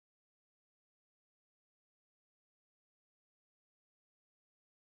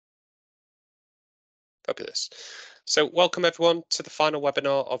Fabulous. So welcome everyone to the final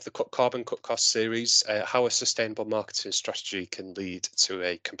webinar of the Cut Carbon, Cut Cost series, how a sustainable marketing strategy can lead to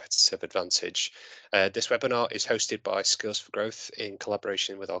a competitive advantage. This webinar is hosted by Skills for Growth in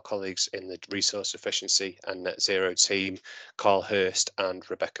collaboration with our colleagues in the Resource Efficiency and Net Zero team, Carl Hurst and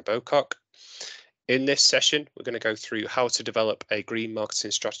Rebecca Bocock. In this session, we're going to go through how to develop a green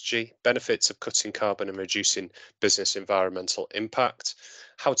marketing strategy, benefits of cutting carbon and reducing business environmental impact,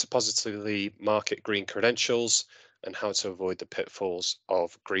 how to positively market green credentials, and how to avoid the pitfalls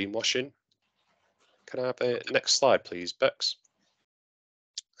of greenwashing. Can I have a next slide, please, Bex?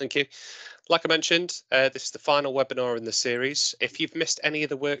 Thank you. Like I mentioned, this is the final webinar in the series. If you've missed any of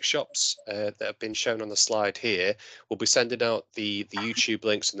the workshops that have been shown on the slide here, we'll be sending out the YouTube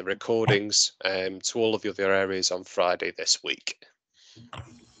links and the recordings to all of the other areas on Friday this week.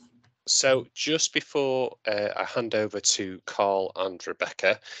 So just before I hand over to Carl and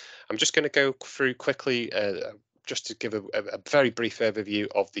Rebecca, I'm just going to go through quickly just to give a very brief overview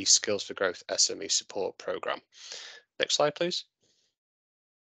of the Skills for Growth SME Support Programme. Next slide, please.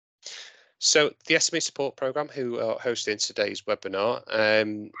 So the SME Support Programme, who are hosting today's webinar,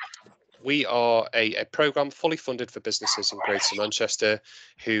 we are a programme fully funded for businesses in Greater Manchester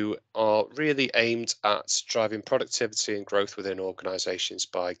who are really aimed at driving productivity and growth within organisations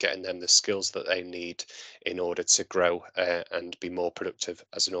by getting them the skills that they need in order to grow and be more productive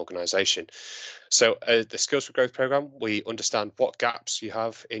as an organisation. So the Skills for Growth programme, we understand what gaps you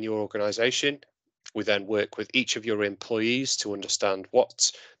have in your organisation. We then work with each of your employees to understand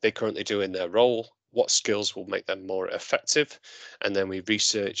what they currently do in their role, what skills will make them more effective, and then we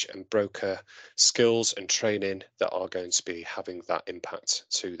research and broker skills and training that are going to be having that impact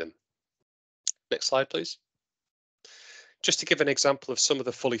to them. Next slide, please. Just to give an example of some of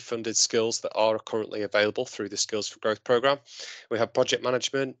the fully funded skills that are currently available through the Skills for Growth programme, we have project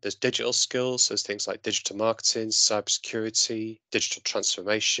management, there's digital skills, there's things like digital marketing, cybersecurity, digital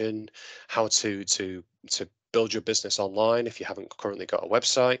transformation, how to build your business online if you haven't currently got a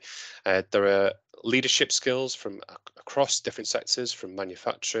website. There are leadership skills from across different sectors, from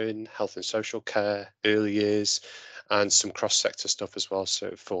manufacturing, health and social care, early years, and some cross-sector stuff as well,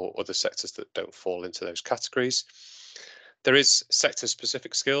 so for other sectors that don't fall into those categories. There is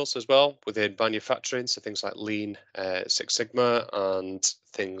sector-specific skills as well within manufacturing, so things like Lean Six Sigma and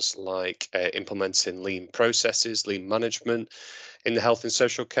things like implementing lean processes, lean management. In the health and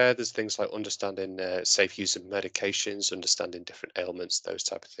social care, there's things like understanding safe use of medications, understanding different ailments, those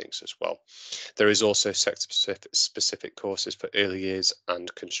type of things as well. There is also sector-specific courses for early years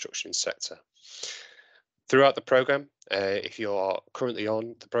and construction sector. Throughout the programme, if you are currently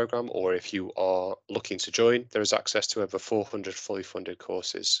on the programme or if you are looking to join, there is access to over 400 fully funded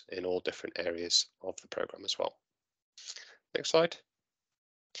courses in all different areas of the programme as well. Next slide.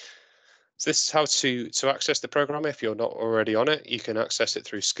 So this is how to access the programme. If you're not already on it, you can access it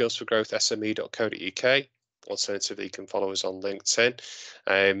through skillsforgrowthsme.co.uk. Alternatively, you can follow us on LinkedIn.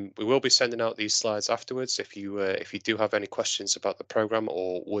 We will be sending out these slides afterwards. If you do have any questions about the programme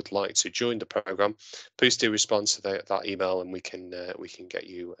or would like to join the programme, please do respond to that email, and we can get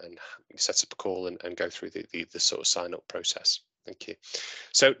you and set up a call and go through the sort of sign up process. Thank you.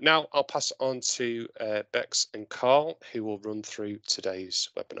 So now I'll pass on to Bex and Carl, who will run through today's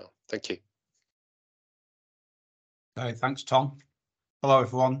webinar. Thank you. Okay, thanks, Tom. Hello,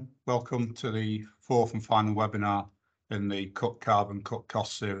 everyone. Welcome to the fourth and final webinar in the Cut Carbon, Cut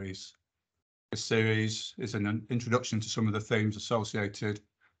Cost series. This series is an introduction to some of the themes associated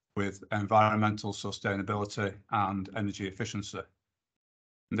with environmental sustainability and energy efficiency.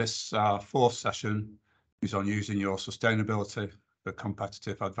 And this fourth session is on using your sustainability for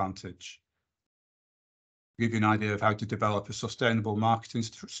competitive advantage. I'll give you an idea of how to develop a sustainable marketing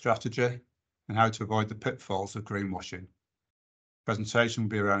strategy and how to avoid the pitfalls of greenwashing. The presentation will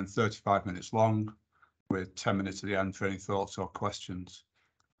be around 35 minutes long, with 10 minutes at the end for any thoughts or questions.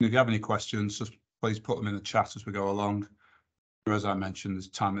 And if you have any questions, just please put them in the chat as we go along. Or as I mentioned, there's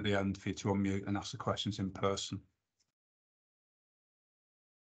time at the end for you to unmute and ask the questions in person.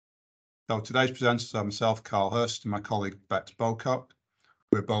 So today's presenters are myself, Carl Hurst, and my colleague, Bex Bocock.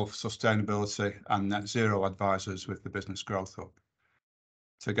 We're both sustainability and net zero advisors with the Business Growth Hub.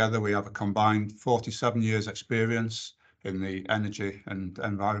 Together, we have a combined 47 years experience in the energy and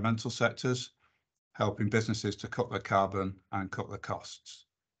environmental sectors, helping businesses to cut their carbon and cut their costs.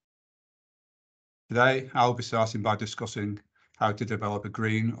 Today, I'll be starting by discussing how to develop a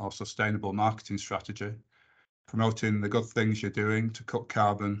green or sustainable marketing strategy, promoting the good things you're doing to cut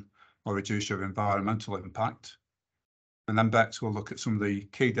carbon or reduce your environmental impact. And then Bex will look at some of the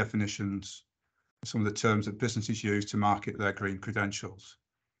key definitions, some of the terms that businesses use to market their green credentials.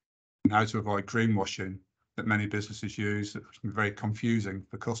 and how to avoid greenwashing that many businesses use that can be very confusing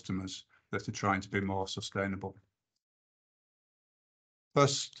for customers that are trying to be more sustainable.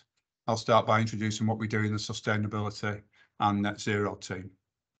 First, I'll start by introducing what we do in the sustainability and net zero team.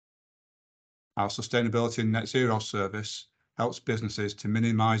 Our sustainability and net zero service helps businesses to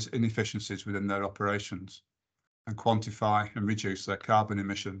minimise inefficiencies within their operations and quantify and reduce their carbon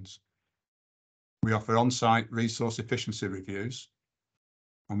emissions. We offer on-site resource efficiency reviews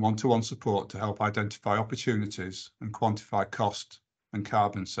and one-to-one support to help identify opportunities and quantify cost and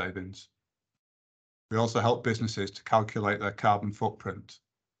carbon savings. We also help businesses to calculate their carbon footprint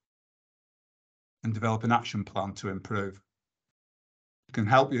and develop an action plan to improve. We can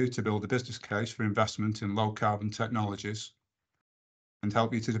help you to build a business case for investment in low carbon technologies and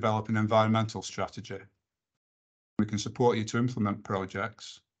help you to develop an environmental strategy. We can support you to implement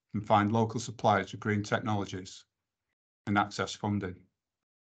projects and find local suppliers of green technologies and access funding.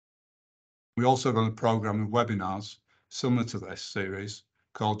 We also run a programme of webinars similar to this series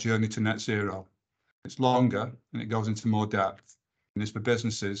called Journey to Net Zero. It's longer and it goes into more depth, and it's for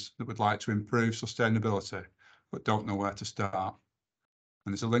businesses that would like to improve sustainability but don't know where to start.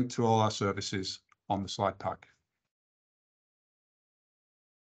 And there's a link to all our services on the slide pack.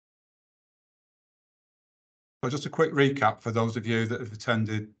 So just a quick recap for those of you that have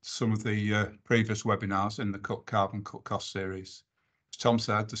attended some of the previous webinars in the Cut Carbon, Cut Cost series. As Tom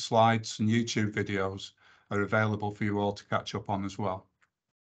said, the slides and YouTube videos are available for you all to catch up on as well.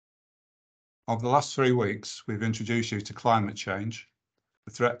 Over the last 3 weeks, we've introduced you to climate change,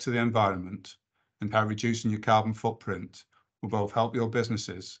 the threat to the environment, and how reducing your carbon footprint will both help your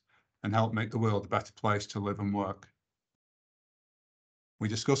businesses and help make the world a better place to live and work. We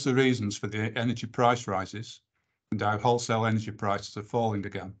discussed the reasons for the energy price rises and how wholesale energy prices are falling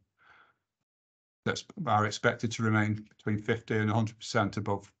again. That are expected to remain between 50 and 100%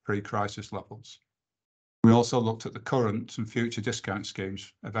 above pre-crisis levels. We also looked at the current and future discount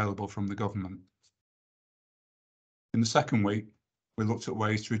schemes available from the government. In the second week, we looked at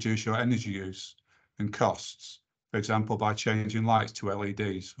ways to reduce your energy use and costs, for example, by changing lights to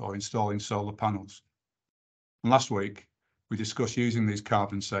LEDs or installing solar panels. And last week, we discussed using these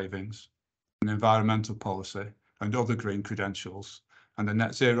carbon savings, an environmental policy and other green credentials, and a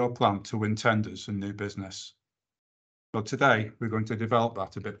net zero plan to win tenders and new business. So today, we're going to develop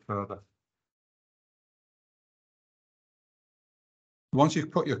that a bit further. Once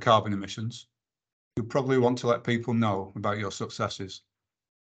you've put your carbon emissions, you'll probably want to let people know about your successes.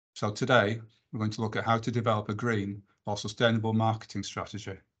 So today, we're going to look at how to develop a green or sustainable marketing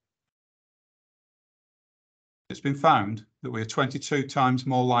strategy. It's been found that we are 22 times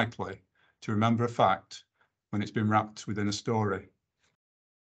more likely to remember a fact when it's been wrapped within a story.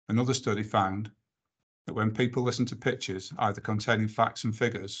 Another study found that when people listen to pictures either containing facts and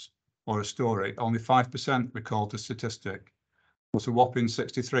figures or a story, only 5% recalled the statistic, but a whopping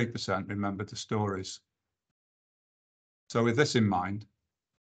 63% remembered the stories. So with this in mind,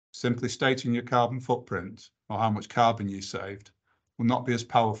 simply stating your carbon footprint or how much carbon you saved will not be as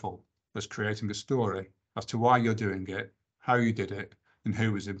powerful as creating a story as to why you're doing it, how you did it, and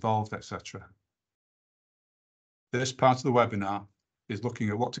who was involved, etc. This part of the webinar is looking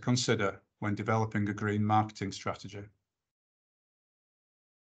at what to consider when developing a green marketing strategy.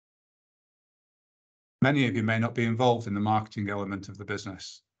 Many of you may not be involved in the marketing element of the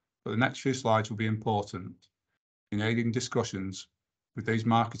business, but the next few slides will be important in aiding discussions with these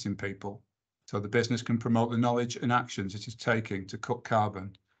marketing people so the business can promote the knowledge and actions it is taking to cut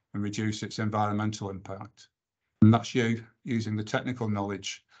carbon and reduce its environmental impact. And that's you using the technical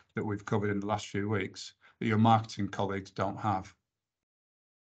knowledge that we've covered in the last few weeks that your marketing colleagues don't have.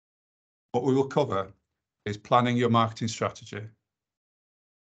 What we will cover is planning your marketing strategy,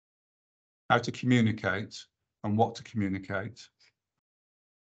 how to communicate and what to communicate,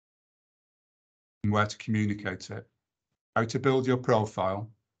 and where to communicate it, how to build your profile,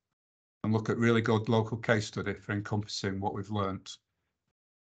 and look at really good local case study for encompassing what we've learnt.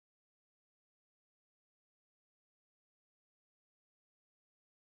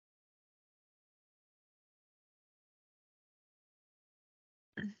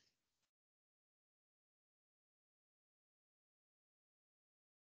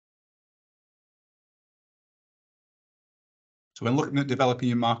 So when looking at developing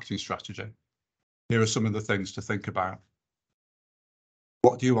your marketing strategy, here are some of the things to think about.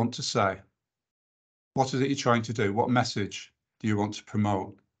 What do you want to say? What is it you're trying to do? What message do you want to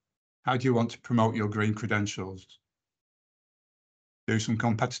promote? How do you want to promote your green credentials? Do some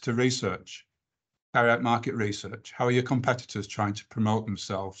competitor research. Carry out market research. How are your competitors trying to promote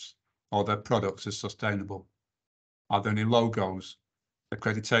themselves or their products as sustainable? Are there any logos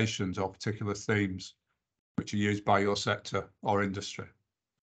accreditations or particular themes which are used by your sector or industry.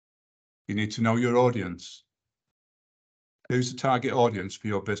 You need to know your audience. Who's the target audience for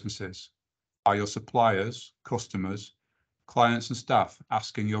your businesses? Are your suppliers, customers, clients and staff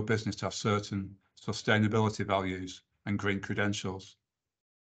asking your business to have certain sustainability values and green credentials?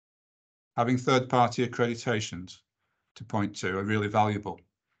 Having third-party accreditations to point to are really valuable,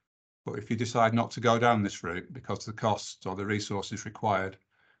 but if you decide not to go down this route because of the costs or the resources required,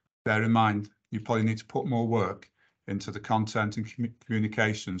 bear in mind you probably need to put more work into the content and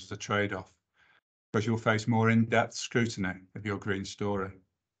communications as a trade-off, because you'll face more in-depth scrutiny of your green story.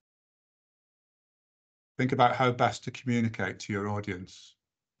 Think about how best to communicate to your audience.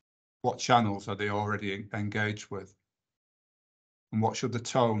 What channels are they already engaged with? And what should the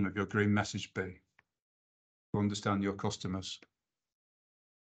tone of your green message be to understand your customers?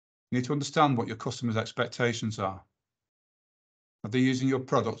 You need to understand what your customers' expectations are. Are they using your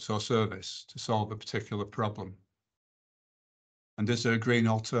product or service to solve a particular problem? And is there a green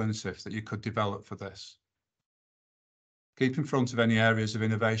alternative that you could develop for this? Keep in front of any areas of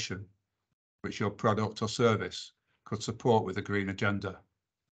innovation which your product or service could support with a green agenda.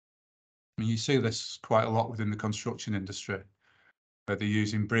 And you see this quite a lot within the construction industry, where they're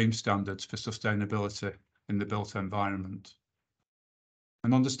using BREEAM standards for sustainability in the built environment.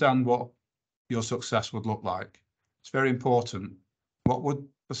 And understand what your success would look like. It's very important. What would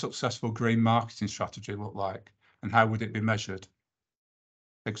a successful green marketing strategy look like, and how would it be measured?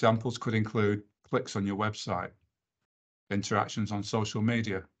 Examples could include clicks on your website, interactions on social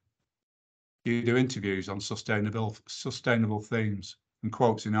media. You do interviews on sustainable themes and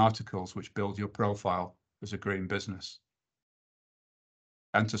quotes in articles which build your profile as a green business.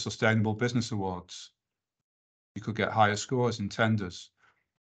 Enter sustainable business awards. You could get higher scores in tenders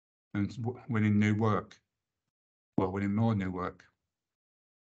and winning more new work.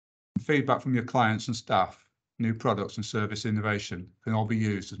 Feedback from your clients and staff, new products and service innovation can all be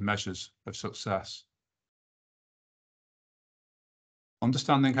used as measures of success.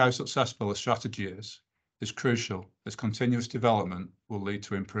 Understanding how successful a strategy is crucial, as continuous development will lead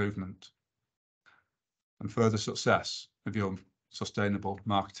to improvement and further success of your sustainable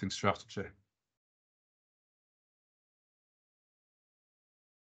marketing strategy.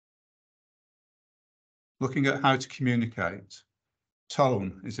 Looking at how to communicate,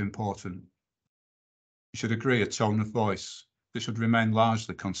 tone is important. You should agree a tone of voice that should remain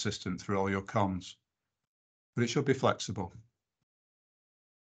largely consistent through all your comms, but it should be flexible.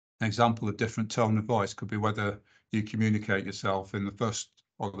 An example of different tone of voice could be whether you communicate yourself in the first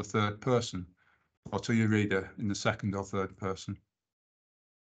or the third person, or to your reader in the second or third person.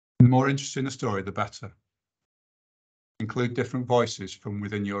 The more interesting the story, the better. Include different voices from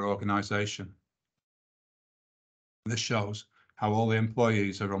within your organisation. This shows how all the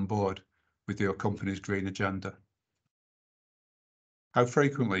employees are on board with your company's green agenda. How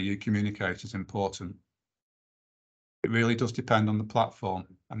frequently you communicate is important. It really does depend on the platform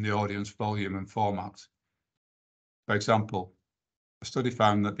and the audience volume and format. For example, a study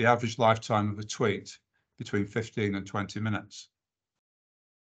found that the average lifetime of a tweet between 15 and 20 minutes.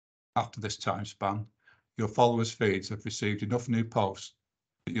 After this time span, your followers' feeds have received enough new posts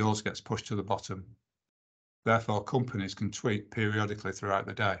that yours gets pushed to the bottom. Therefore, companies can tweet periodically throughout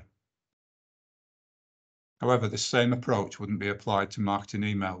the day. However, this same approach wouldn't be applied to marketing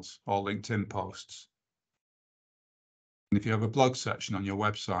emails or LinkedIn posts. And if you have a blog section on your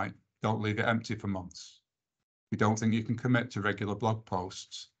website, don't leave it empty for months. If you don't think you can commit to regular blog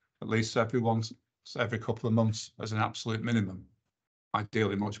posts, at least every couple of months as an absolute minimum,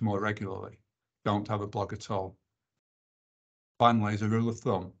 ideally much more regularly, don't have a blog at all. Finally, as a rule of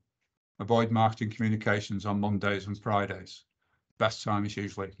thumb, avoid marketing communications on Mondays and Fridays. Best time is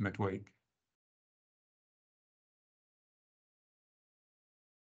usually midweek.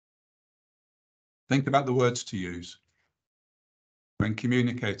 Think about the words to use. When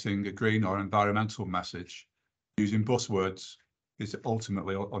communicating a green or environmental message, using buzzwords is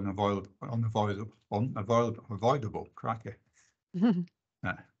ultimately unavoidable. Cracky.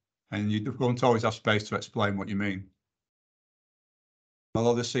 Yeah. And you won't always have space to explain what you mean.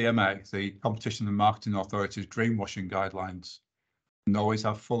 Follow the CMA, the Competition and Marketing Authority's greenwashing guidelines, and always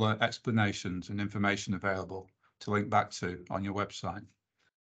have fuller explanations and information available to link back to on your website.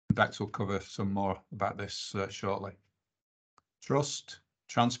 Bex will cover some more about this shortly. Trust,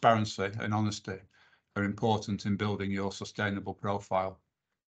 transparency and honesty are important in building your sustainable profile.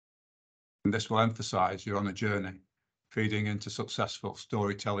 And this will emphasise you're on a journey, feeding into successful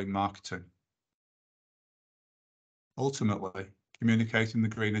storytelling marketing. Ultimately, communicating the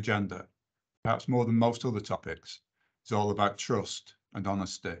green agenda, perhaps more than most other topics, is all about trust and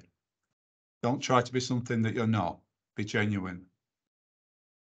honesty. Don't try to be something that you're not. Be genuine.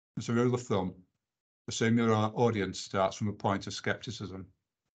 As a rule of thumb, assume your audience starts from a point of skepticism.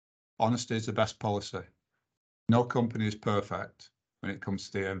 Honesty is the best policy. No company is perfect when it comes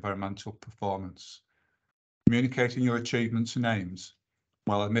to the environmental performance. Communicating your achievements and aims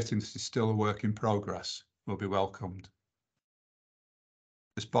while admitting that it's still a work in progress will be welcomed.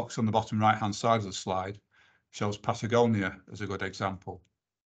 This box on the bottom right-hand side of the slide shows Patagonia as a good example.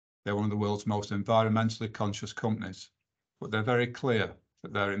 They're one of the world's most environmentally conscious companies, but they're very clear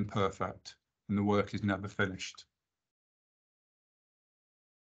that they're imperfect and the work is never finished.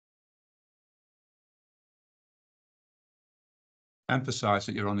 Emphasize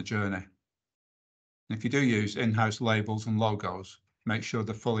that you're on a journey. And if you do use in-house labels and logos, make sure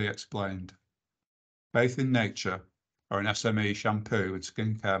they're fully explained. Faith in Nature are an SME shampoo and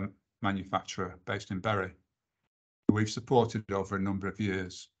skincare manufacturer based in Bury, who we've supported over a number of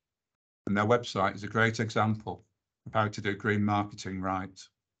years. And their website is a great example of how to do green marketing right.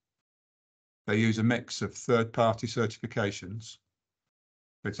 They use a mix of third-party certifications,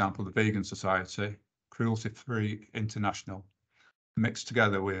 for example, the Vegan Society, Cruelty Free International, mixed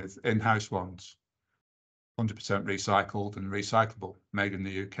together with in-house ones, 100% recycled and recyclable, made in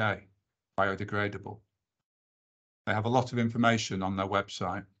the UK, biodegradable. They have a lot of information on their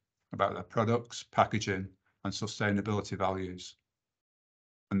website about their products, packaging, and sustainability values.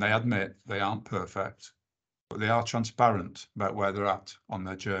 And they admit they aren't perfect, but they are transparent about where they're at on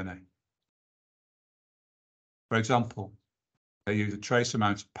their journey. For example, they use a trace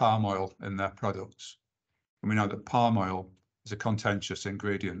amount of palm oil in their products. And we know that palm oil is a contentious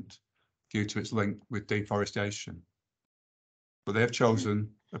ingredient due to its link with deforestation. But they have chosen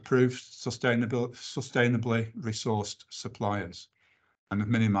approved sustainably resourced suppliers and have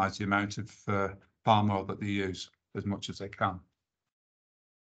minimised the amount of palm oil that they use as much as they can.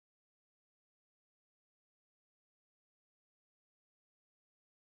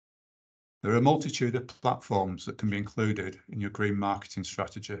 There are a multitude of platforms that can be included in your green marketing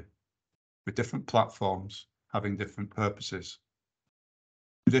strategy, with different platforms having different purposes.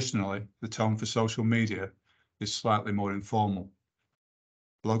 Traditionally, the tone for social media is slightly more informal.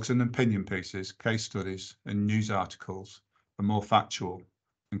 Blogs and opinion pieces, case studies, and news articles are more factual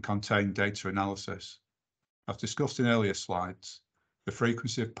and contain data analysis. As discussed in earlier slides, the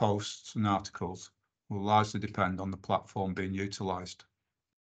frequency of posts and articles will largely depend on the platform being utilised.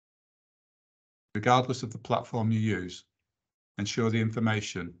 Regardless of the platform you use, ensure the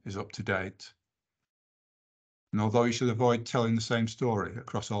information is up to date. And although you should avoid telling the same story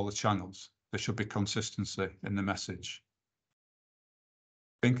across all the channels, there should be consistency in the message.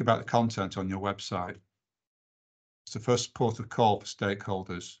 Think about the content on your website. As the first port of call for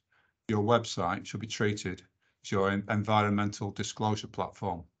stakeholders, your website should be treated as your environmental disclosure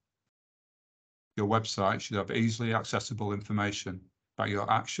platform. Your website should have easily accessible information about your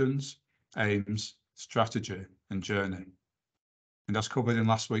actions, aims, strategy, and journey. And as covered in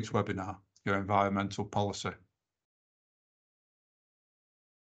last week's webinar, your environmental policy.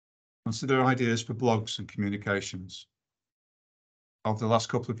 Consider ideas for blogs and communications. Over the last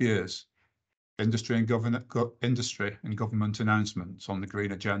couple of years, industry and government announcements on the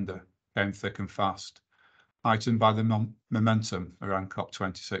green agenda came thick and fast, heightened by the momentum around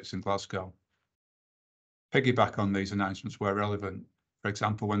COP26 in Glasgow. Piggyback on these announcements where relevant. For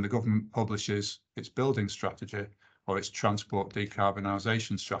example, when the government publishes its building strategy or its transport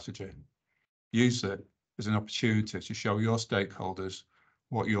decarbonisation strategy, use it as an opportunity to show your stakeholders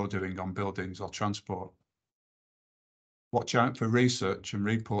what you're doing on buildings or transport. Watch out for research and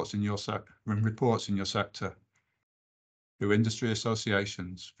reports in your sector through industry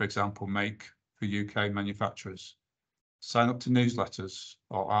associations, for example, Make for UK manufacturers. Sign up to newsletters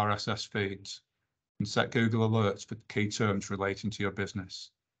or RSS feeds and set Google alerts for key terms relating to your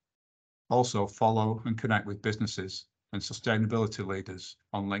business. Also, follow and connect with businesses and sustainability leaders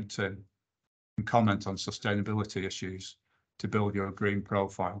on LinkedIn and comment on sustainability issues to build your green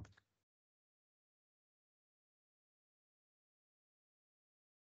profile.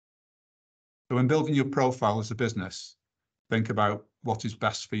 So when building your profile as a business, think about what is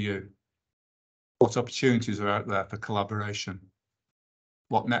best for you. What opportunities are out there for collaboration?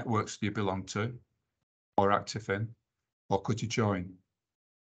 What networks do you belong to or active in, or could you join?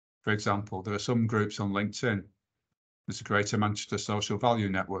 For example, there are some groups on LinkedIn. There's a Greater Manchester Social Value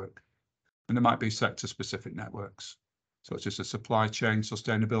Network, and there might be sector-specific networks, such as the Supply Chain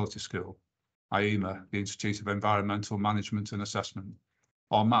Sustainability School, IEMA, the Institute of Environmental Management and Assessment,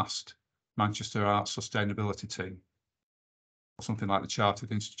 or MAST, Manchester Arts Sustainability Team, or something like the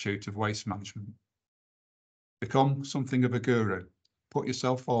Chartered Institute of Waste Management. Become something of a guru. Put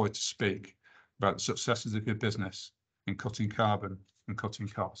yourself forward to speak about the successes of your business in cutting carbon and cutting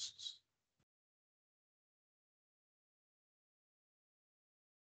costs.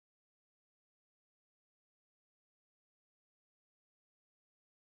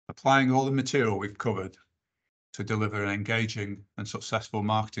 Applying all the material we've covered to deliver an engaging and successful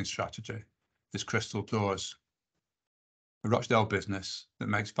marketing strategy is Crystal Doors, a Rochdale business that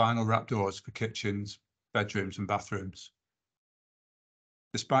makes vinyl wrap doors for kitchens, bedrooms and bathrooms.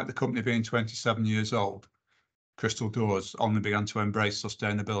 Despite the company being 27 years old, Crystal Doors only began to embrace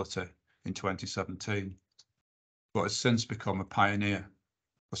sustainability in 2017, but has since become a pioneer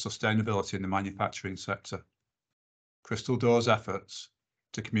for sustainability in the manufacturing sector. Crystal Doors' efforts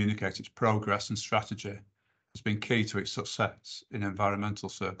to communicate its progress and strategy has been key to its success in environmental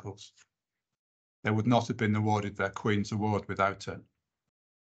circles. They would not have been awarded their Queen's Award without it.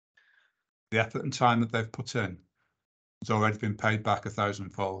 The effort and time that they've put in has already been paid back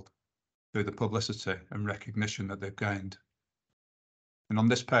 1,000-fold through the publicity and recognition that they've gained. And on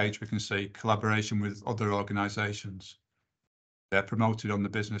this page, we can see collaboration with other organisations. They're promoted on the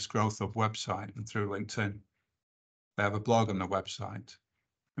Business Growth Hub website and through LinkedIn. They have a blog on the website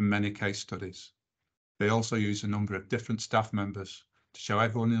and many case studies. They also use a number of different staff members to show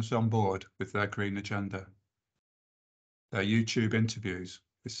everyone is on board with their green agenda. Their YouTube interviews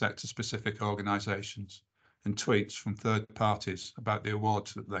with sector-specific organisations and tweets from third parties about the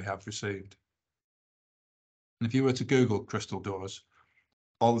awards that they have received. And if you were to Google Crystal Doors,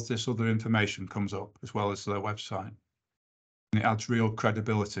 all of this other information comes up as well as their website, and it adds real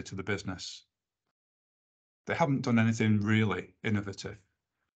credibility to the business. They haven't done anything really innovative.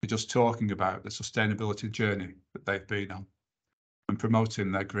 They're just talking about the sustainability journey that they've been on and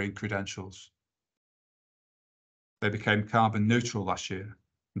promoting their green credentials. They became carbon neutral last year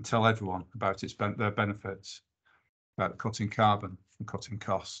and tell everyone about their benefits, about cutting carbon and cutting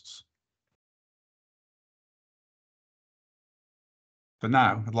costs. For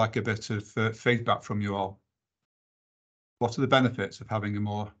now, I'd like a bit of feedback from you all. What are the benefits of having a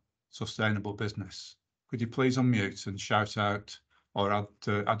more sustainable business? Could you please unmute and shout out or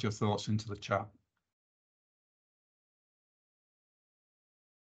add your thoughts into the chat?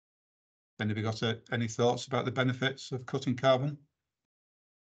 Anybody got any thoughts about the benefits of cutting carbon?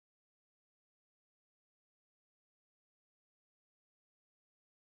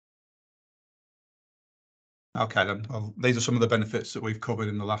 Okay, then. Well, these are some of the benefits that we've covered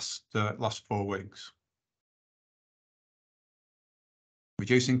in the last 4 weeks.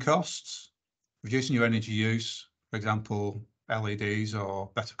 Reducing costs, reducing your energy use, for example, LEDs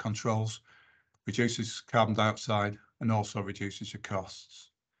or better controls, reduces carbon dioxide and also reduces your costs.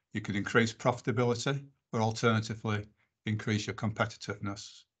 You can increase profitability, or alternatively, increase your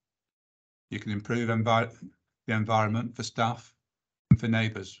competitiveness. You can improve the environment for staff and for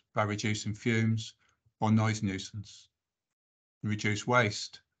neighbours by reducing fumes or noise nuisance. Reduce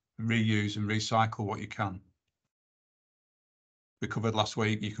waste, reuse and recycle what you can. We covered last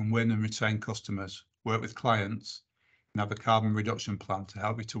week, you can win and retain customers, work with clients, and have a carbon reduction plan to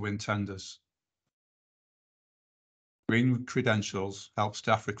help you to win tenders. Green credentials help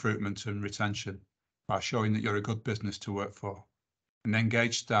staff recruitment and retention by showing that you're a good business to work for. And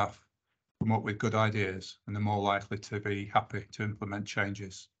engaged staff come up with good ideas and are more likely to be happy to implement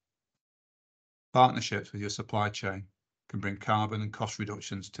changes. Partnerships with your supply chain can bring carbon and cost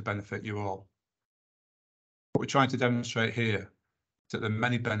reductions to benefit you all. What we're trying to demonstrate here is that there are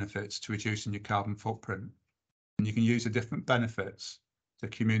many benefits to reducing your carbon footprint, and you can use the different benefits to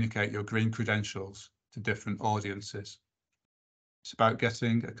communicate your green credentials to different audiences. It's about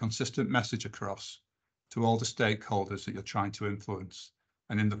getting a consistent message across to all the stakeholders that you're trying to influence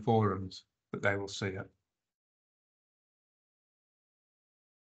and in the forums that they will see it.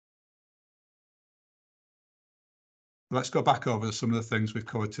 Let's go back over some of the things we've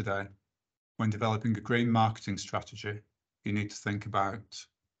covered today. When developing a green marketing strategy, you need to think about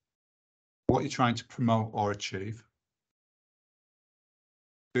what you're trying to promote or achieve.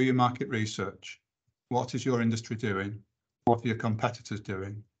 Do your market research. What is your industry doing? What are your competitors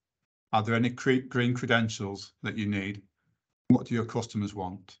doing? Are there any green credentials that you need? What do your customers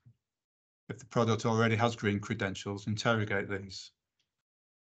want? If the product already has green credentials, interrogate these.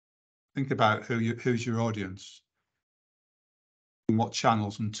 Think about who's your audience and what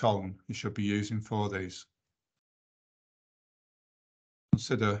channels and tone you should be using for these.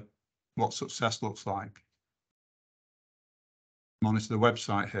 Consider what success looks like. Monitor the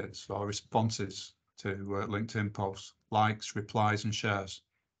website hits or responses to LinkedIn posts, likes, replies and shares.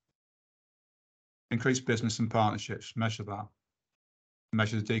 Increase business and partnerships, measure that.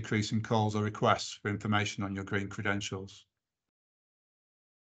 Measure the decrease in calls or requests for information on your green credentials.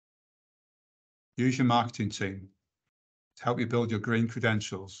 Use your marketing team to help you build your green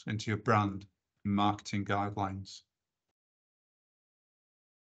credentials into your brand and marketing guidelines.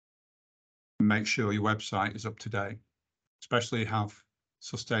 And make sure your website is up to date, especially if you have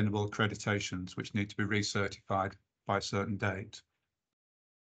sustainable accreditations which need to be recertified by a certain date.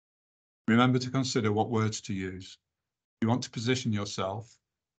 Remember to consider what words to use. You want to position yourself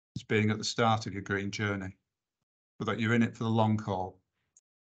as being at the start of your green journey, but that you're in it for the long haul,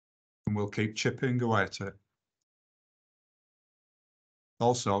 and we'll keep chipping away at it.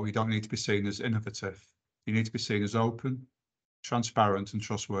 Also, you don't need to be seen as innovative. You need to be seen as open, transparent and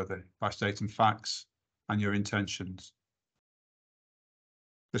trustworthy by stating facts and your intentions.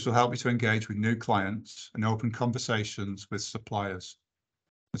 This will help you to engage with new clients and open conversations with suppliers,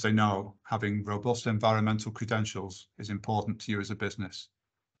 as they know having robust environmental credentials is important to you as a business,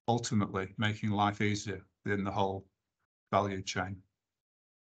 ultimately making life easier within the whole value chain.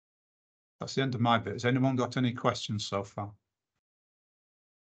 That's the end of my bit. Has anyone got any questions so far?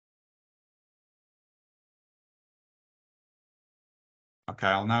 Okay,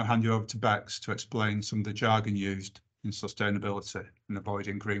 I'll now hand you over to Bex to explain some of the jargon used in sustainability and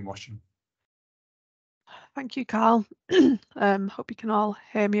avoiding greenwashing. Thank you, Carl. Hope you can all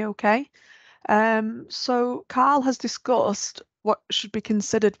hear me okay. So Carl has discussed what should be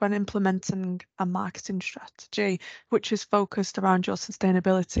considered when implementing a marketing strategy, which is focused around your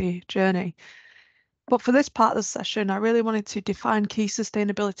sustainability journey. But for this part of the session, I really wanted to define key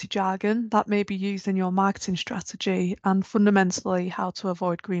sustainability jargon that may be used in your marketing strategy and fundamentally how to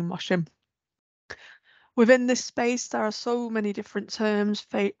avoid greenwashing. Within this space, there are so many different terms,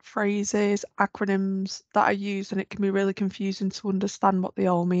 phrases, acronyms that are used, and it can be really confusing to understand what they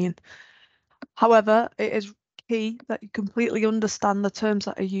all mean. However, it is key that you completely understand the terms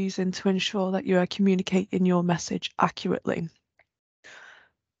that are used to ensure that you are communicating your message accurately.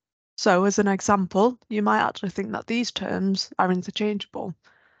 So as an example, you might actually think that these terms are interchangeable.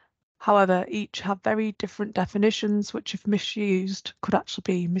 However, each have very different definitions, which if misused could actually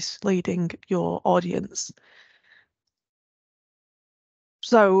be misleading your audience.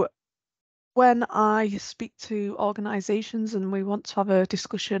 So when I speak to organisations and we want to have a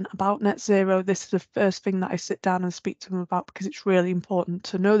discussion about net zero, this is the first thing that I sit down and speak to them about, because it's really important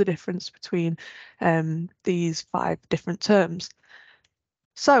to know the difference between these 5 different terms.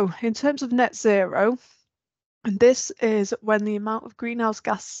 So in terms of net zero, this is when the amount of greenhouse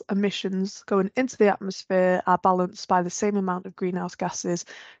gas emissions going into the atmosphere are balanced by the same amount of greenhouse gases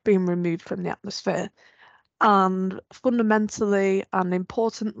being removed from the atmosphere. And fundamentally and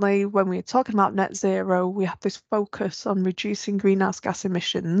importantly, when we're talking about net zero, we have this focus on reducing greenhouse gas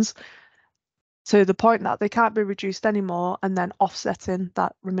emissions to the point that they can't be reduced anymore, and then offsetting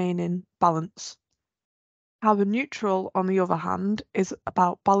that remaining balance. Carbon neutral, on the other hand, is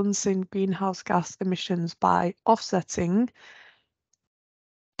about balancing greenhouse gas emissions by offsetting.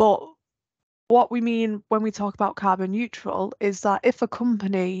 But what we mean when we talk about carbon neutral is that if a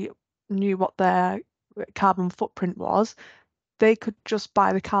company knew what their carbon footprint was, they could just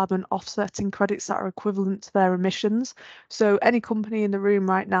buy the carbon offsetting credits that are equivalent to their emissions. So any company in the room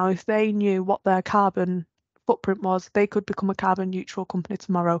right now, if they knew what their carbon footprint was, they could become a carbon neutral company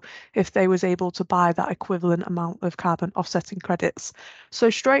tomorrow if they was able to buy that equivalent amount of carbon offsetting credits.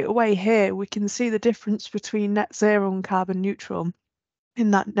 So straight away here, we can see the difference between net zero and carbon neutral,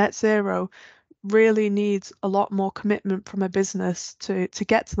 in that net zero really needs a lot more commitment from a business to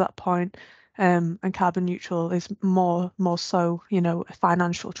get to that point. And carbon neutral is more so, you know, a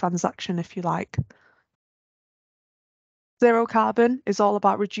financial transaction, if you like. Zero carbon is all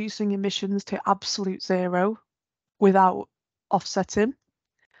about reducing emissions to absolute zero without offsetting.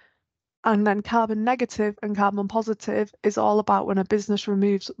 And then carbon negative and carbon positive is all about when a business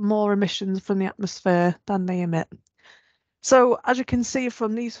removes more emissions from the atmosphere than they emit. So as you can see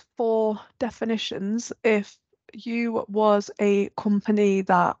from these 4 definitions, if you was a company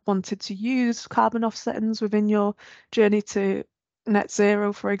that wanted to use carbon offsettings within your journey to net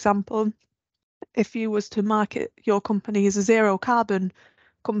zero, for example, if you was to market your company as a zero carbon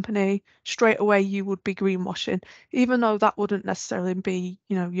company, straight away you would be greenwashing, even though that wouldn't necessarily be,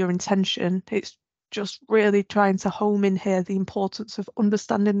 you know, your intention. It's just really trying to home in here the importance of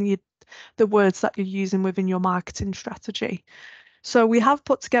understanding the words that you're using within your marketing strategy. So we have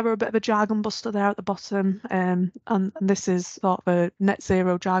put together a bit of a jargon buster there at the bottom, and this is sort of a net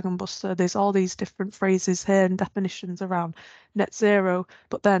zero jargon buster. There's all these different phrases here and definitions around net zero,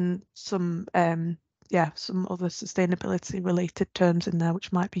 but then some other sustainability related terms in there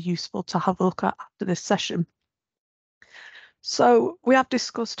which might be useful to have a look at after this session. So we have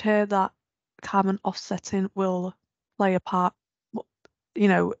discussed here that carbon offsetting will play a part,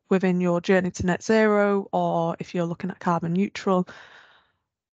 within your journey to net zero, or if you're looking at carbon neutral.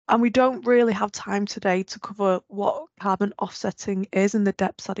 And we don't really have time today to cover what carbon offsetting is and the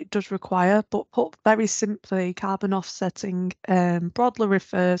depths that it does require, but put very simply, carbon offsetting broadly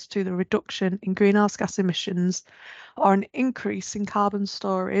refers to the reduction in greenhouse gas emissions or an increase in carbon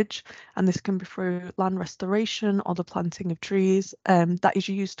storage, and this can be through land restoration or the planting of trees, that is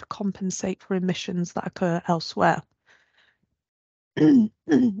used to compensate for emissions that occur elsewhere.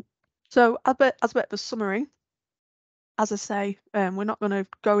 So as a bit of a summary, as I say, we're not going to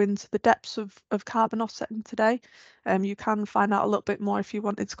go into the depths of carbon offsetting today. You can find out a little bit more if you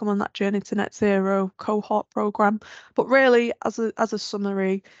wanted to come on that journey to net zero cohort program. But really, as a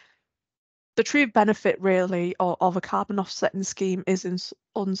summary, the true benefit really of a carbon offsetting scheme is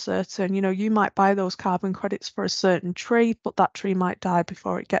uncertain. You might buy those carbon credits for a certain tree, but that tree might die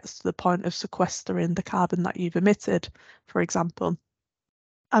before it gets to the point of sequestering the carbon that you've emitted, for example.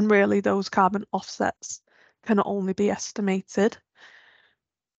 And really, those carbon offsets can only be estimated.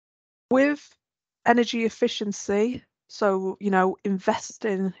 With energy efficiency, so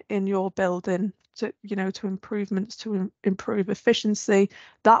investing in your building to improvements to improve efficiency,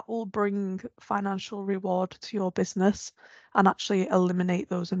 that will bring financial reward to your business and actually eliminate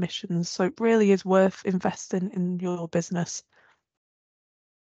those emissions. So it really is worth investing in your business.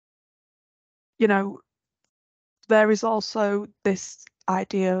 There is also this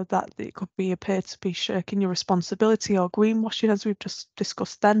idea that it could appear to be shirking your responsibility or greenwashing, as we've just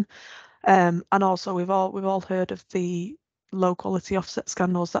discussed then. And also we've all heard of the low quality offset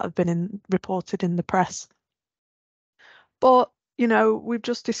scandals that have been reported in the press. But we've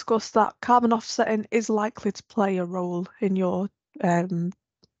just discussed that carbon offsetting is likely to play a role in your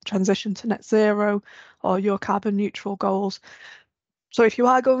transition to net zero or your carbon neutral goals. So if you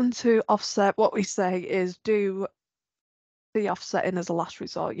are going to offset, what we say is do the offsetting as a last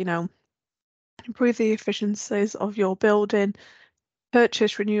resort. Improve the efficiencies of your building,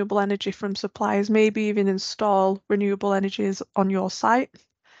 purchase renewable energy from suppliers, maybe even install renewable energies on your site.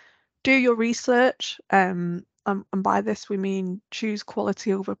 Do your research, and by this we mean choose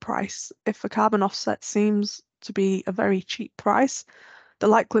quality over price. If a carbon offset seems to be a very cheap price, the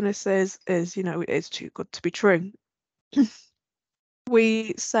likeliness is it is too good to be true.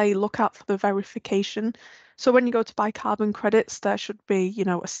 We say look out for the verification. So when you go to buy carbon credits, there should be,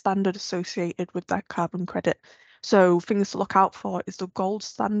 a standard associated with that carbon credit. So things to look out for is the gold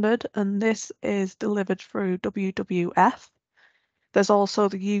standard, and this is delivered through WWF. There's also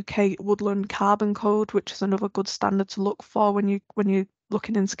the UK Woodland Carbon Code, which is another good standard to look for when you're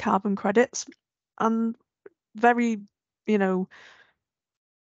looking into carbon credits. And very,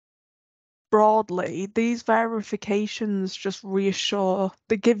 broadly, these verifications just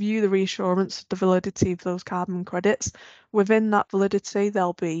they give you the reassurance of the validity of those carbon credits. Within that validity,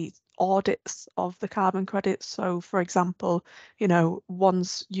 there'll be audits of the carbon credits. So for example,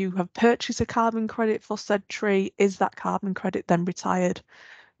 once you have purchased a carbon credit for said tree, is that carbon credit then retired?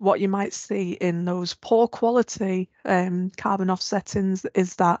 What you might see in those poor quality carbon offsettings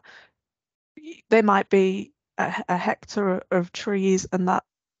is that there might be a hectare of trees, and that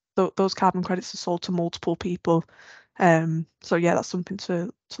those carbon credits are sold to multiple people. So yeah, that's something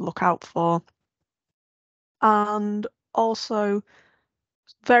to look out for. And also,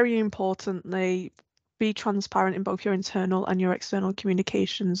 very importantly, be transparent in both your internal and your external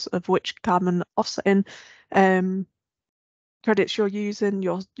communications of which carbon offsetting credits you're using,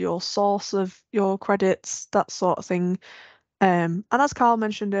 your source of your credits, that sort of thing. And as Carl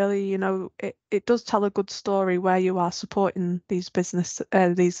mentioned earlier, it does tell a good story where you are supporting these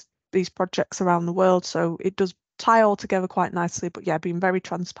these projects around the world. So it does tie all together quite nicely. But yeah, being very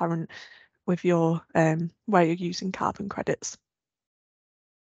transparent with your where you're using carbon credits.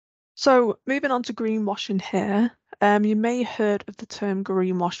 So moving on to greenwashing here, you may have heard of the term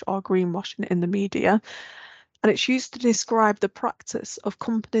greenwash or greenwashing in the media. And it's used to describe the practice of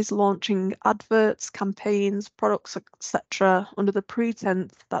companies launching adverts, campaigns, products, etc., under the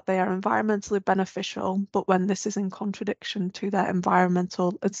pretense that they are environmentally beneficial, but when this is in contradiction to their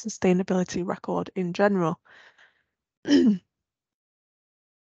environmental and sustainability record in general.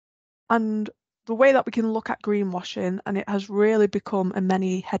 And the way that we can look at greenwashing, and it has really become a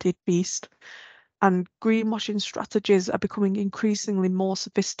many-headed beast, and greenwashing strategies are becoming increasingly more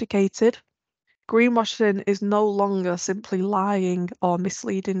sophisticated. Greenwashing is no longer simply lying or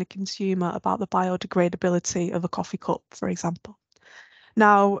misleading the consumer about the biodegradability of a coffee cup, for example.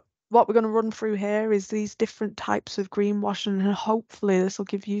 Now, what we're going to run through here is these different types of greenwashing, and hopefully this will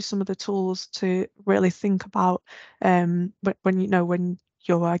give you some of the tools to really think about when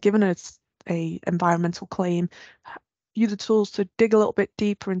you're given a environmental claim, you the tools to dig a little bit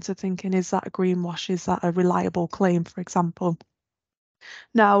deeper into thinking, is that a greenwash? Is that a reliable claim, for example?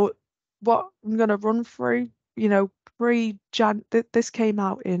 Now, what I'm going to run through, this came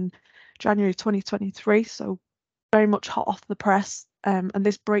out in January 2023, so very much hot off the press. And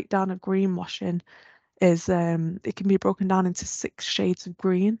this breakdown of greenwashing is it can be broken down into 6 shades of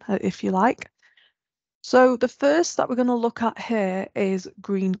green, if you like. So the first that we're going to look at here is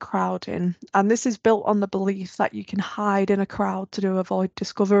green crowding, and this is built on the belief that you can hide in a crowd to avoid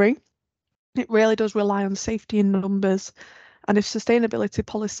discovery. It really does rely on safety in numbers, and if sustainability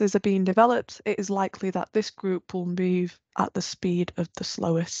policies are being developed, it is likely that this group will move at the speed of the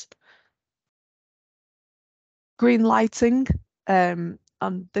slowest. Green lighting,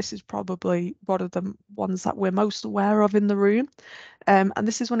 and this is probably one of the ones that we're most aware of in the room. And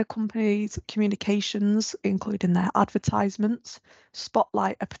this is when a company's communications, including their advertisements,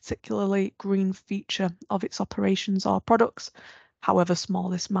 spotlight a particularly green feature of its operations or products, however small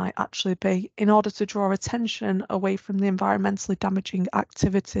this might actually be, in order to draw attention away from the environmentally damaging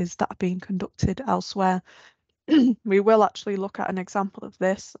activities that are being conducted elsewhere. We will actually look at an example of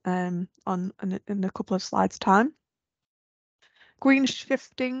this in a couple of slides' time. Green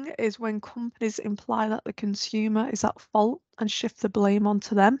shifting is when companies imply that the consumer is at fault and shift the blame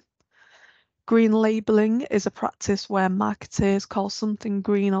onto them. Green labelling is a practice where marketers call something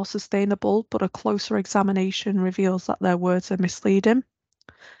green or sustainable, but a closer examination reveals that their words are misleading.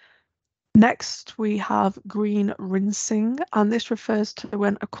 Next, we have green rinsing, and this refers to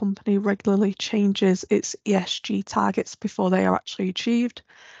when a company regularly changes its ESG targets before they are actually achieved.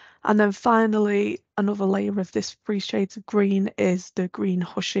 And then finally, another layer of this 3 shades of green is the green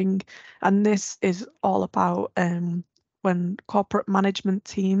hushing, and this is all about when corporate management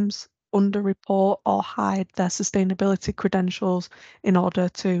teams underreport or hide their sustainability credentials in order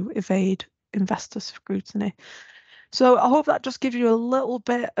to evade investor scrutiny. So I hope that just gives you a little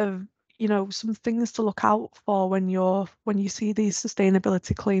bit of some things to look out for when you see these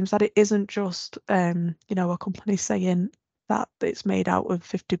sustainability claims, that it isn't just a company saying that it's made out of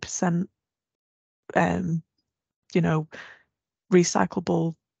 50%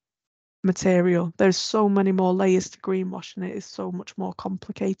 recyclable material. There's so many more layers to greenwashing. It is so much more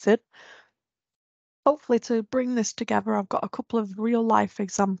complicated. Hopefully, to bring this together, I've got a couple of real life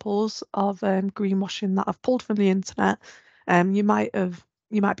examples of greenwashing that I've pulled from the internet. You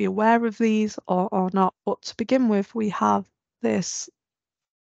might be aware of these or not, but to begin with, we have this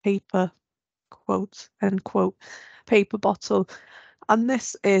paper, quote, end quote, paper bottle. And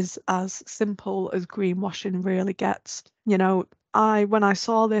this is as simple as greenwashing really gets. When I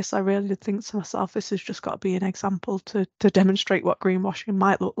saw this, I really did think to myself, this has just got to be an example to demonstrate what greenwashing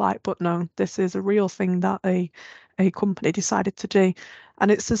might look like. But no, this is a real thing that a company decided to do. And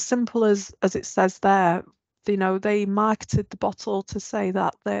it's as simple as it says there. They marketed the bottle to say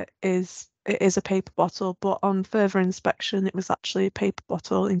that it is a paper bottle, but on further inspection, it was actually a paper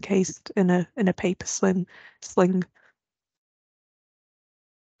bottle encased in a paper sling.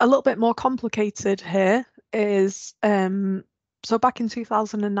 A little bit more complicated here is so back in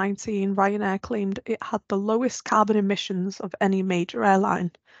 2019, Ryanair claimed it had the lowest carbon emissions of any major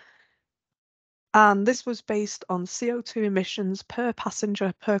airline. And this was based on CO2 emissions per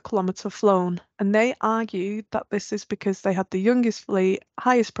passenger per kilometre flown. And they argued that this is because they had the youngest fleet,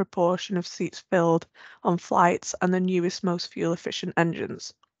 highest proportion of seats filled on flights, and the newest, most fuel efficient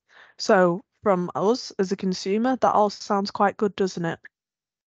engines. So from us as a consumer, that all sounds quite good, doesn't it?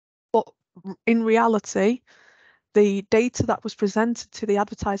 But in reality, the data that was presented to the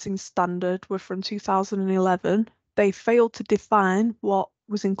advertising standard were from 2011. They failed to define what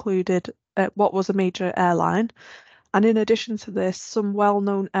was included, what was a major airline. And in addition to this, some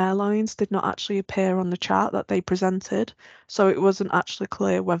well-known airlines did not actually appear on the chart that they presented. So it wasn't actually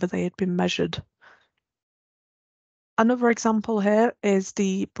clear whether they had been measured. Another example here is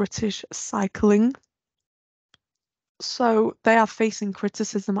the British Cycling. So they are facing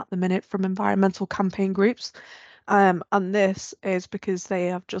criticism at the minute from environmental campaign groups. And this is because they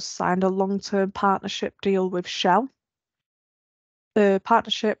have just signed a long-term partnership deal with Shell. The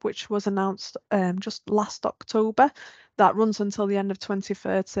partnership, which was announced just last October, that runs until the end of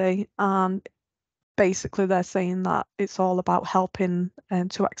 2030. And basically they're saying that it's all about helping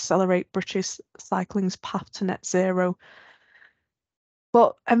to accelerate British cycling's path to net zero.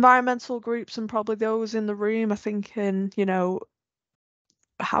 But environmental groups and probably those in the room are thinking,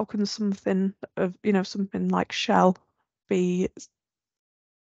 how can something like Shell be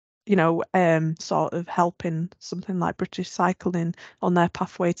sort of helping something like British Cycling on their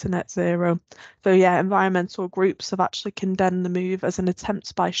pathway to net zero. So yeah, environmental groups have actually condemned the move as an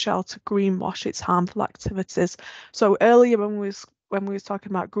attempt by Shell to greenwash its harmful activities. So earlier when we was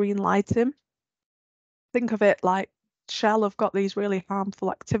talking about green lighting, think of it like Shell have got these really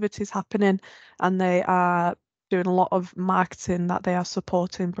harmful activities happening, and they are doing a lot of marketing that they are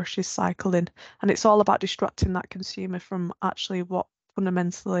supporting British Cycling, and it's all about distracting that consumer from actually what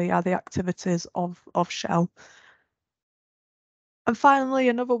fundamentally are the activities of Shell. And finally,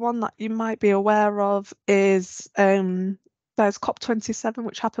 another one that you might be aware of is there's COP27,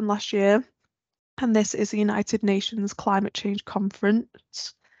 which happened last year, and this is the United Nations Climate Change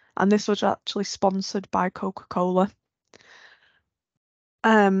Conference, and this was actually sponsored by Coca-Cola.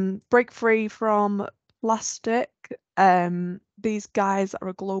 Break free from plastic. These guys are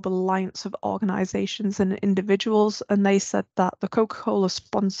a global alliance of organizations and individuals, and they said that the Coca-Cola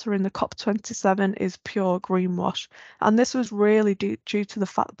sponsoring the COP27 is pure greenwash. And this was really due to the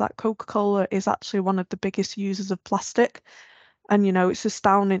fact that Coca-Cola is actually one of the biggest users of plastic. And, it's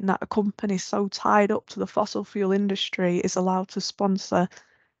astounding that a company so tied up to the fossil fuel industry is allowed to sponsor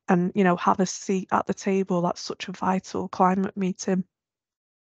and, have a seat at the table at such a vital climate meeting.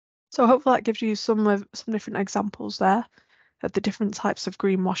 So hopefully that gives you some different examples there of the different types of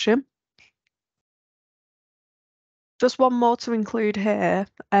greenwashing. Just one more to include here.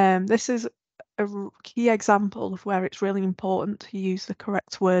 This is a key example of where it's really important to use the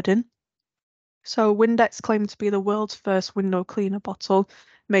correct wording. So Windex claimed to be the world's first window cleaner bottle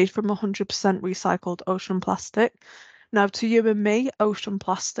made from 100% recycled ocean plastic. Now, to you and me, ocean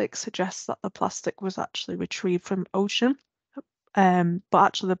plastic suggests that the plastic was actually retrieved from ocean. But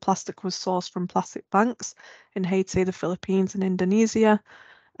actually the plastic was sourced from plastic banks in Haiti, the Philippines, and Indonesia.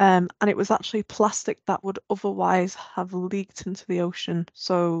 And it was actually plastic that would otherwise have leaked into the ocean.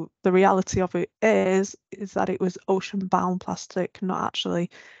 So the reality of it is that it was ocean-bound plastic, not actually,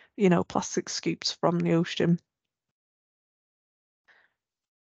 plastic scoops from the ocean.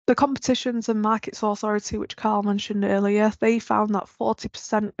 The Competitions and Markets Authority, which Carl mentioned earlier, they found that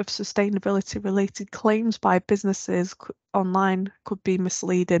 40% of sustainability-related claims by businesses online could be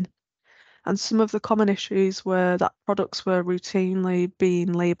misleading. And some of the common issues were that products were routinely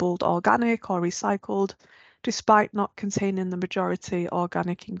being labelled organic or recycled, despite not containing the majority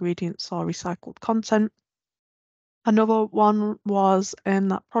organic ingredients or recycled content. Another one was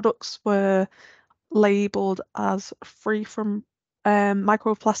that products were labelled as free from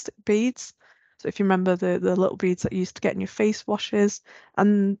microplastic beads. So if you remember the little beads that you used to get in your face washes,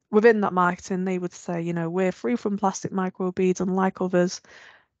 and within that marketing, they would say, we're free from plastic microbeads, unlike others.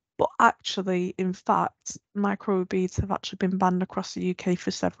 But actually, in fact, microbeads have actually been banned across the UK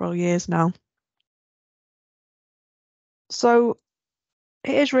for several years now. So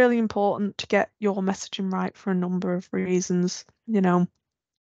it is really important to get your messaging right for a number of reasons.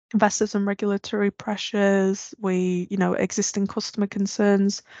 Investors and regulatory pressures, existing customer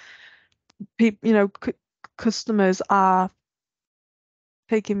concerns. Customers are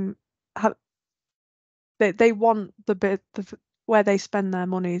taking. They want the bit where they spend their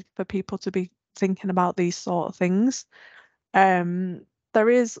money for people to be thinking about these sort of things. There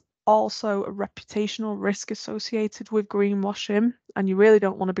is also a reputational risk associated with greenwashing, and you really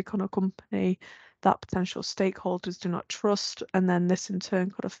don't want to become a company that potential stakeholders do not trust, and then this in turn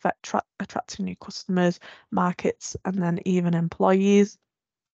could affect attracting new customers, markets, and then even employees.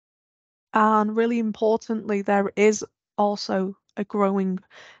 And really importantly, there is also a growing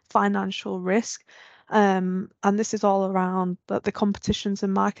financial risk. And this is all around that the Competitions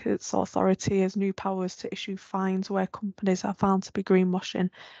and Markets Authority has new powers to issue fines where companies are found to be greenwashing.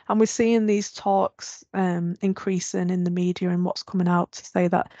 And we're seeing these talks increasing in the media and what's coming out to say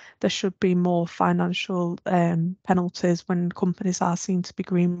that there should be more financial penalties when companies are seen to be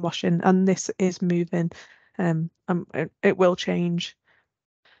greenwashing. And this is moving. It will change.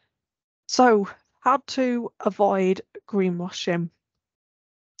 So, how to avoid greenwashing?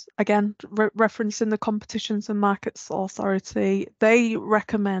 Again, referencing the Competitions and Markets Authority, they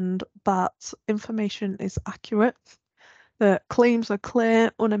recommend that information is accurate, that claims are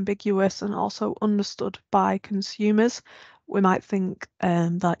clear, unambiguous, and also understood by consumers. We might think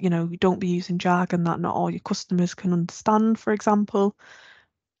that, you don't be using jargon that not all your customers can understand, for example.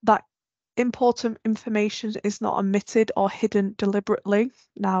 That important information is not omitted or hidden deliberately.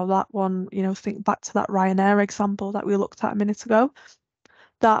 Now that one, think back to that Ryanair example that we looked at a minute ago,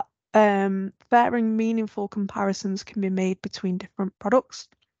 that fair and meaningful comparisons can be made between different products,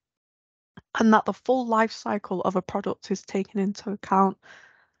 and that the full life cycle of a product is taken into account.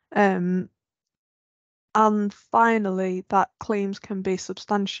 And finally, that claims can be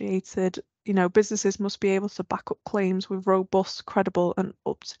substantiated. Businesses must be able to back up claims with robust, credible, and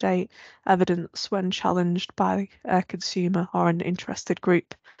up-to-date evidence when challenged by a consumer or an interested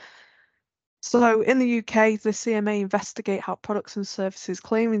group. So in the UK, the CMA investigate how products and services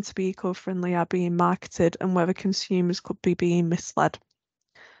claiming to be eco-friendly are being marketed and whether consumers could be being misled.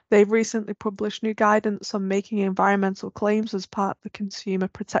 They've recently published new guidance on making environmental claims as part of the consumer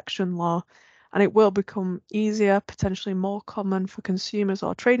protection law, and it will become easier, potentially more common for consumers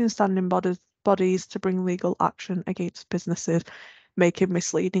or trading standing bodies to bring legal action against businesses making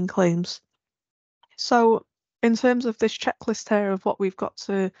misleading claims. So in terms of this checklist here of what we've got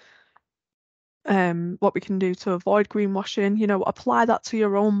to what we can do to avoid greenwashing, apply that to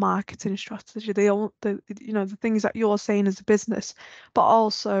your own marketing strategy, the things that you're saying as a business, but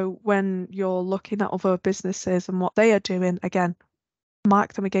also when you're looking at other businesses and what they are doing, again,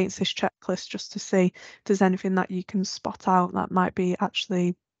 mark them against this checklist just to see if there's anything that you can spot out that might be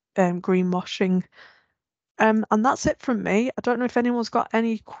actually greenwashing. And that's it from me. I don't know if anyone's got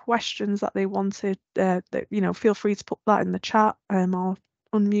any questions that they wanted. Feel free to put that in the chat or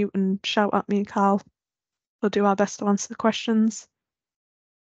unmute and shout at me and Carl. We'll do our best to answer the questions.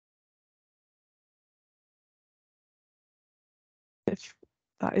 If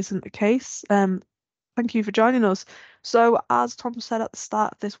that isn't the case, thank you for joining us. So as Tom said at the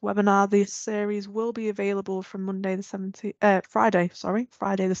start of this webinar, this series will be available from Friday the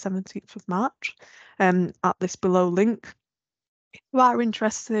 17th of March, at this below link. If you are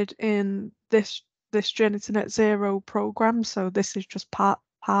interested in this Journey to Net Zero program, so this is just part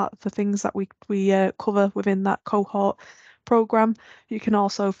of the things that we cover within that cohort program. You can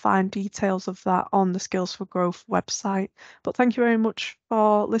also find details of that on the Skills for Growth website. But thank you very much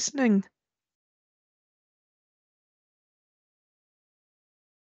for listening.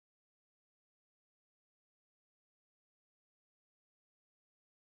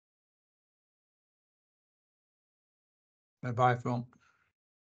 Bye everyone.